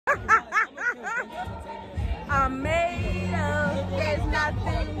I'm made of, there's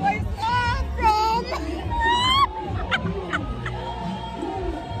nothing we're far from.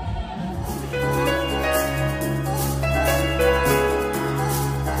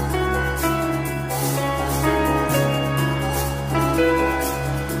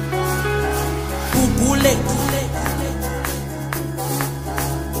 Gugulethu.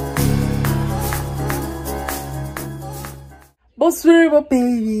 Boss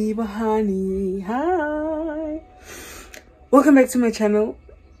baby, honey, hi. Welcome back to my channel.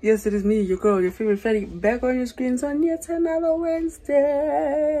 Yes, it is me, your girl, your favorite fatty, back on your screens on yet another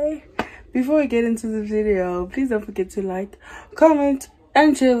Wednesday. Before we get into the video, please don't forget to like, comment,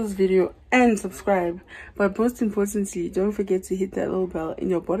 and share this video and subscribe. But most importantly, don't forget to hit that little bell in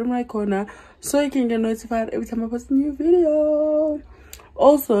your bottom right corner so you can get notified every time I post a new video.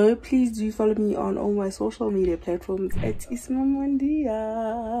 Also, please do follow me on all my social media platforms at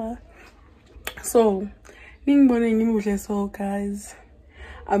Ismamondia. So, guys,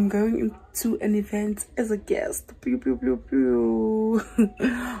 I'm going into an event as a guest. Pew, pew, pew, pew.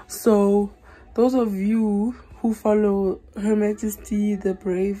 So, those of you who follow Her Majesty the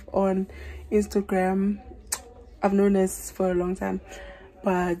Brave on Instagram, I've known this for a long time,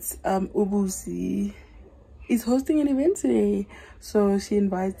 but Ubusi is hosting an event today, so she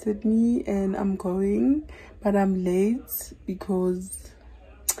invited me and I'm going, but I'm late because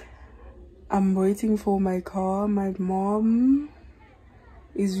I'm waiting for my car. My mom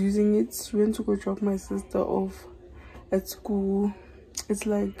is using it. She went to go drop my sister off at school. It's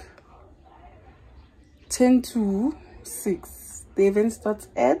like 10 to 6. The event starts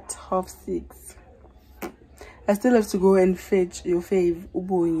at 6:30. I still have to go and fetch your fave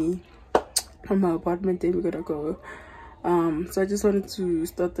Ubonyi from my apartment. Then we're gonna go. So I just wanted to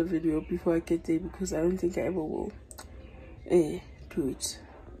start the video before I get there because I don't think I ever will do it.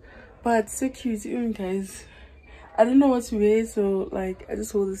 But so cute, even guys. I don't know what to wear, so like I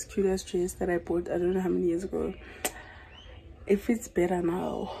just wore this cute ass dress that I bought I don't know how many years ago. It fits better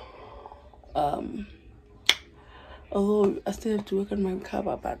now. Although I still have to work on my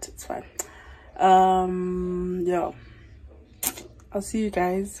cover, but it's fine. Yeah, I'll see you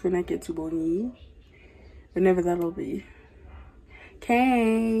guys when I get to Boni, whenever that'll be.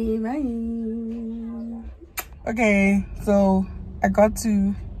 Okay, bye. Okay, so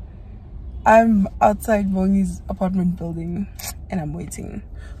I'm outside Boni's apartment building and I'm waiting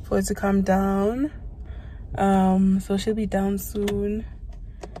for it to come down. So she'll be down soon.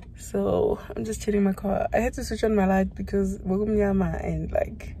 So I'm just chilling in my car. I had to switch on my light because and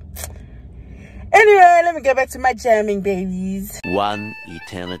like. Anyway, let me get back to my jamming, babies. One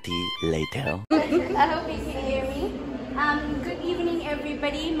eternity later. I hope you can hear me. Good evening,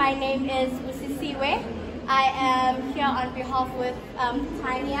 everybody. My name is Usisiwe. I am here on behalf with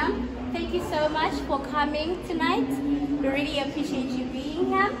Tanya. Thank you so much for coming tonight. We really appreciate you being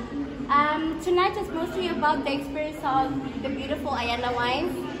here. Tonight is mostly about the experience of the beautiful Ayana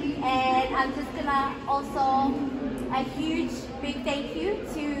wines. And I'm just gonna also a huge big thank you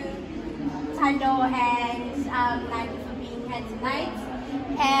to Tando and Nadi for being here tonight.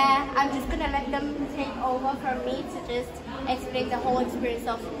 And I'm just gonna let them take over from me to just explain the whole experience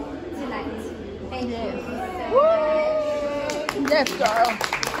of tonight. Thank you so much. Yes, girl.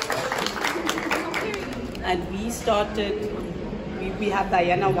 And we started, we have the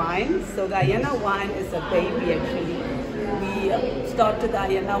Ayana wine. So the Ayana wine is a baby actually. We started the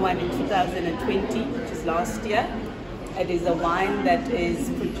Ayana wine in 2020, which is last year. It is a wine that is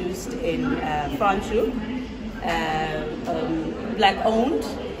produced in Franchou, black owned.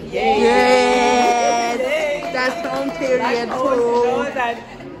 Yes, that's on period too. That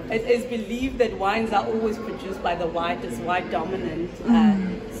it is believed that wines are always produced by the white, is white dominant.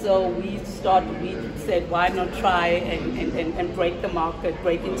 So we said, why not try and break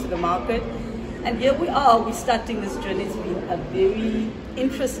into the market. And here we are, we're starting this journey. It's been a very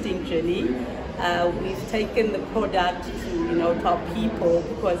interesting journey. We've taken the product to our people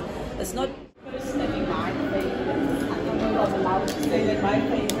because it's not personally my favorites. I think I was allowed to say that my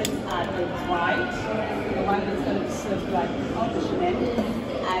favorites are the white, the one that's going to be served like accomplishment,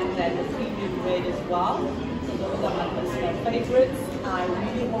 and then the premium red as well. So those are my personal favorites. I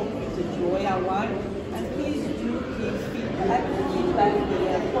really hope you enjoy our wine, and please do give feedback,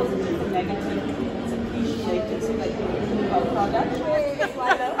 positive and negative. It's appreciated so that you improve our product.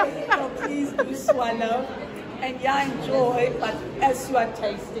 So please do swallow and enjoy, but as you are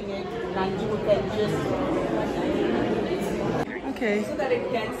tasting it, Nandi will then just okay. So that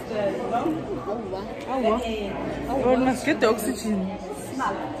it gets the air. Oh, it must get the oxygen.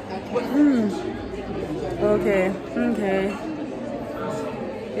 Smell. Okay.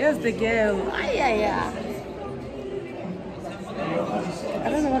 Here's the girl. Yeah. I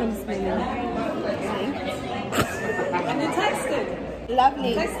don't know what I'm smelling. And you taste it.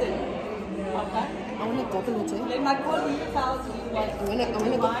 Lovely. Taste it. Okay. I want to double it. Let my colleague tell you what I want to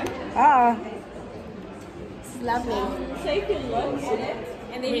go. It's lovely. Take a look at it,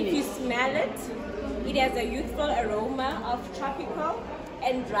 and then if you smell it, it has a youthful aroma of tropical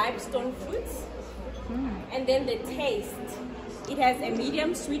and ripe stone fruits. And then the taste, it has a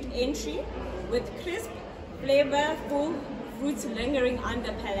medium sweet entry with crisp, flavorful fruits lingering on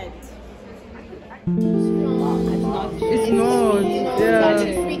the palate. It's not. Yeah.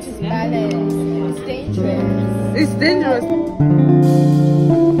 It's sweet, it's balanced. It's dangerous. It's dangerous.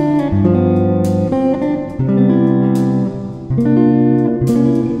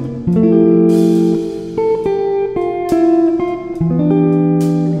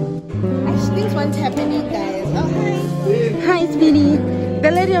 Actually, this one's happening, guys. Oh, hi. Hi, sweetie.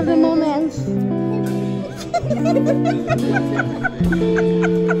 The lady of the moment.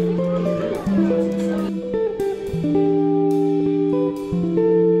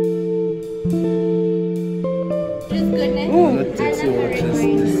 Just goodness. Ooh. I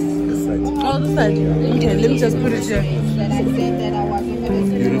love Oh, this side. Okay, let me just put it here. that I said that I wasn't going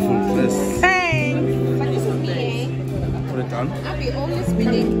to Beautiful dress. Thanks. But this is me, eh? Put it on. I'll be always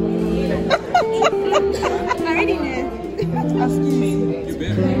spinning. Already know.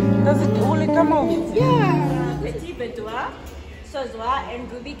 Does it only come off? Yeah. Petit Verdure, Sauzwa,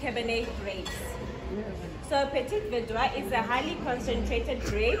 and Ruby Cabernet grapes. So Petit Verdure is a highly concentrated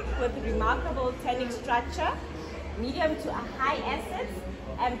grape with remarkable tannic structure, medium to a high acids,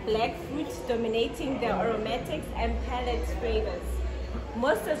 and black fruits dominating the aromatics and palate flavors.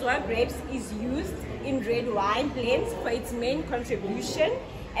 Most Sauzwa grapes is used in red wine blends for its main contribution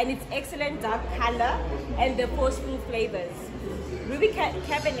and its excellent dark color and the forceful flavors. Ruby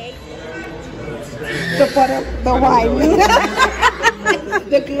Cabernet. The bottle, the wine.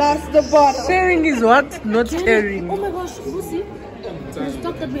 The glass, the bottle. Sharing is what? Not caring. Oh my gosh, Lucy. The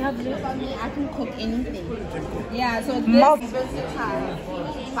stuff that we have left on me, I can cook anything. Yeah, so Mouth. this versatile.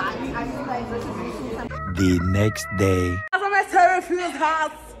 But I feel like versatile. The next day. I'm at my Terrafield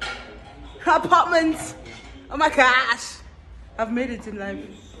house. Apartment. Oh my gosh. I've made it in life.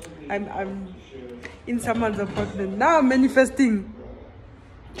 I'm in someone's apartment. Now I'm manifesting.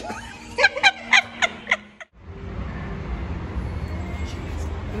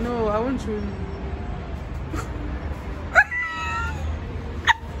 No, I want to.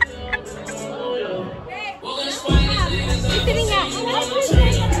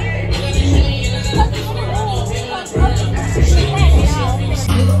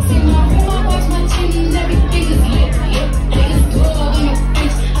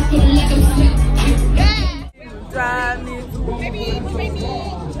 Maybe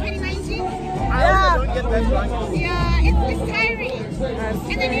 2019? Yeah. Yeah, it's tiring.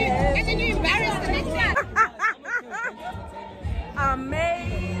 And then you embarrass the next one. I'm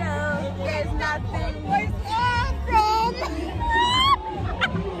made of, there's nothing. Where's all from?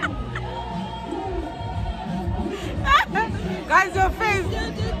 Guys, your face.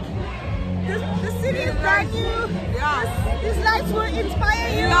 The city is brand new. Yeah. These lights will inspire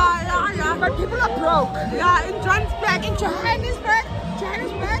you. Yeah. But people are broke. Yeah, in Johannesburg. In Johannesburg.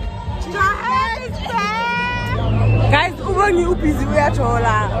 Guys, ubangi ubhizi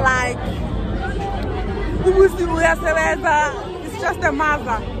uyajola, like ubusi uyasebenza. It's just a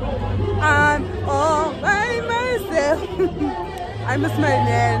mother. I'm all by myself. I miss my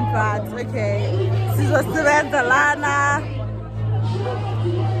man, but okay. Sizosebenza lana.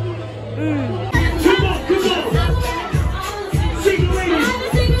 Sing ladies,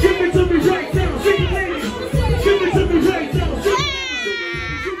 give it to me right now. Sing ladies, give it to me right now.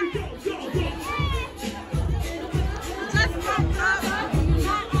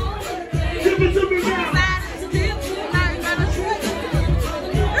 Give it to me now.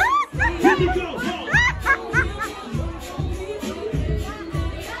 Here we go.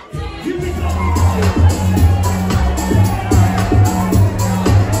 Here we go.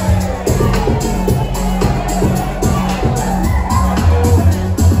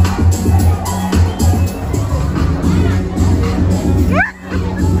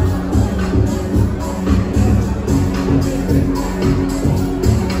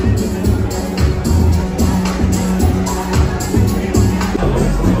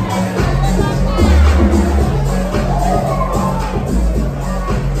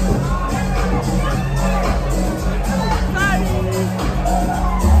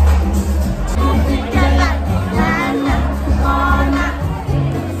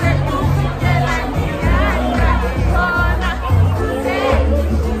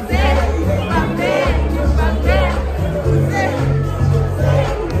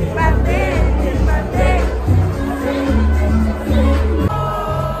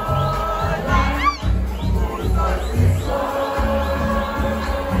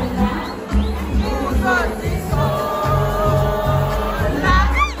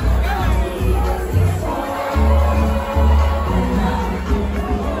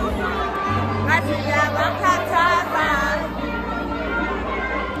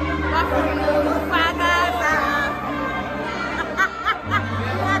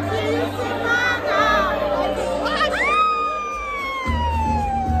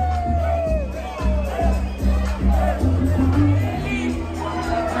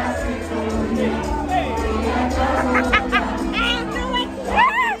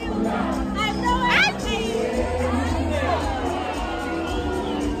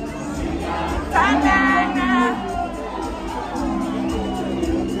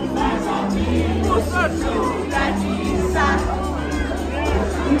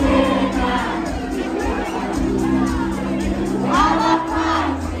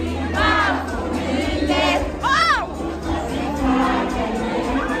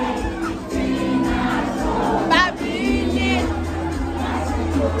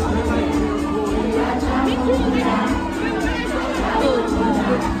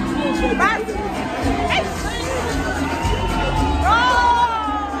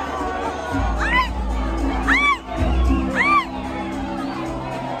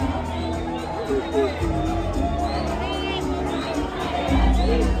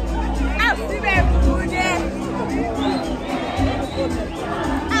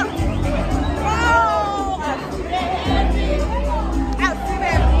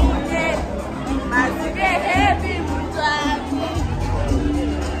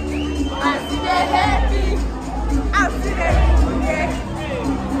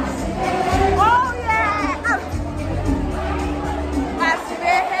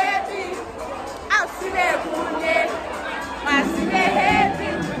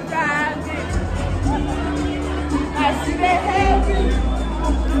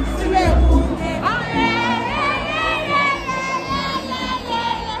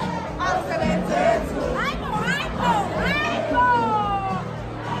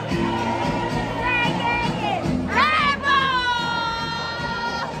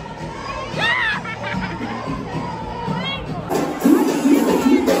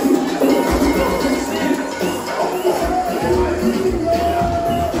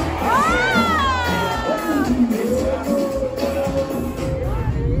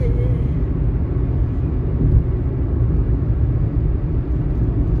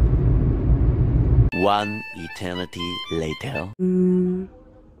 One eternity later.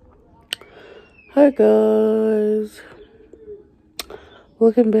 Hi guys,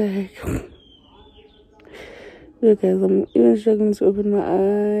 welcome back. Look guys, I'm even struggling to open my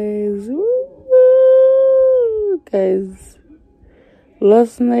eyes. Woo! Guys,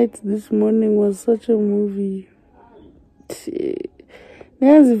 last night, this morning was such a movie.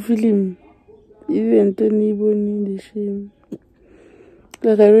 There's a film, even Tony Boni the shame.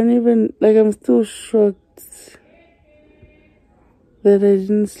 Like I'm still shocked that I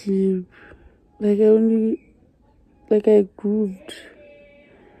didn't sleep. I grooved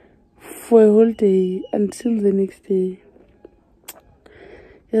for a whole day until the next day.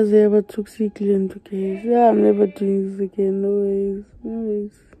 Yes, I ever took sick leave. Okay, yeah, I'm never doing this again. No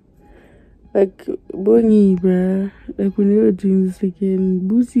ways. Like, Bonnie, bruh. Like, we're never doing this again.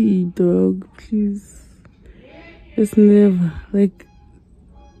 Boosie, dog, please. It's never. Like,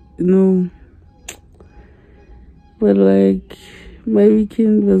 no. But, like, my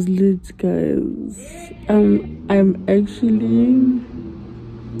weekend was lit, guys. I'm actually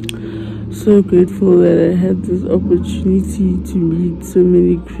so grateful that I had this opportunity to meet so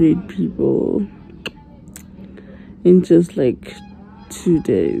many great people in just like 2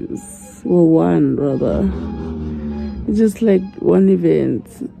 days. Well, one rather. It's just like one event,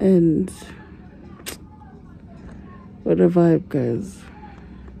 and what a vibe, guys.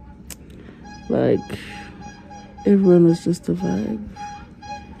 Like, everyone was just a vibe.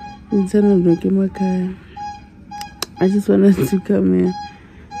 I just wanted to come here.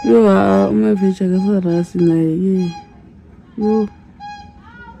 Yo, my picture is yeah. Yo.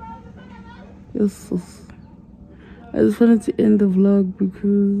 Yes. I just wanted to end the vlog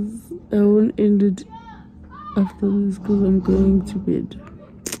because I won't end it after this because I'm going to bed.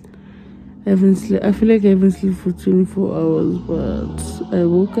 I feel like I haven't slept for 24 hours, but I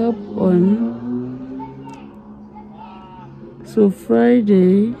woke up on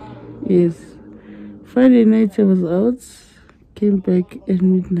Friday. Yes, Friday night I was out, came back at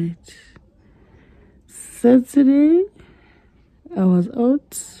midnight. Saturday I was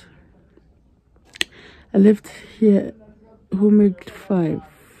out. I left here home at 5,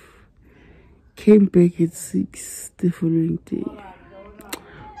 came back at 6 the following day.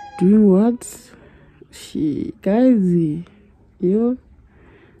 Doing what? Guys, yo,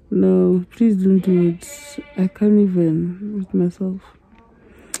 no, please don't do it. I can't even with myself.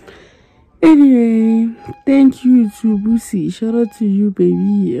 Anyway, thank you to Boosie. Shout out to you,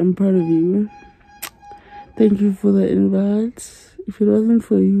 baby. I'm proud of you. Thank you for the invite. If it wasn't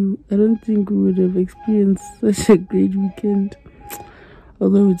for you, I don't think we would have experienced such a great weekend.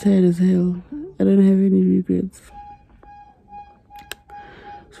 Although we're tired as hell, I don't have any regrets.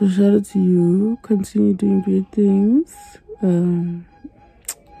 So shout out to you. Continue doing great things.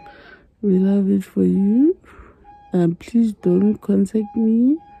 We love it for you. Please don't contact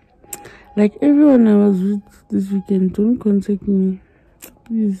me. Like everyone I was with this weekend, don't contact me,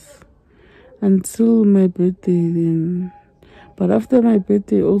 please, until my birthday then. But after my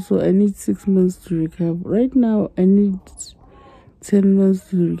birthday also, I need 6 months to recover. Right now, I need 10 months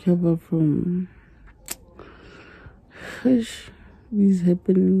to recover from these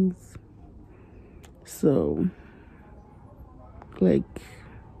happenings. So, like,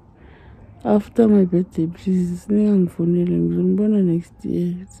 after my birthday, please, next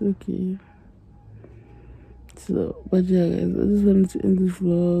year. It's okay. So, but yeah, guys, I just wanted to end this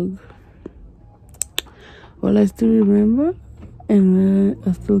vlog while I still remember and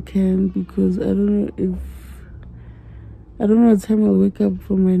I still can, because I don't know what time I'll wake up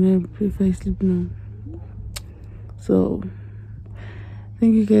from my nap if I sleep now. So,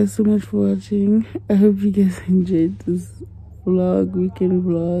 thank you guys so much for watching. I hope you guys enjoyed this weekend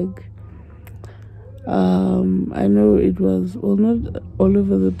vlog. I know it was, well, not all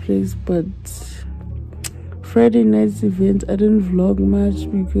over the place, but Friday night's event I didn't vlog much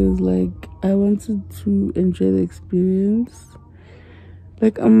because like I wanted to enjoy the experience.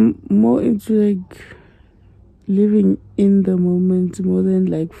 Like I'm more into like living in the moment more than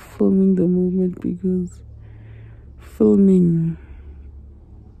like filming the moment, because filming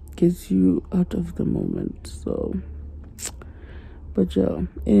gets you out of the moment. So, but yeah,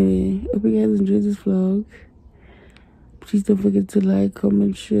 anyway, hope you guys enjoyed this vlog. Please don't forget to like,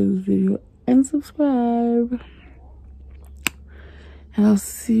 comment, share this video, and subscribe. And I'll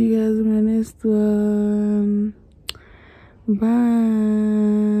see you guys in my next one. Bye.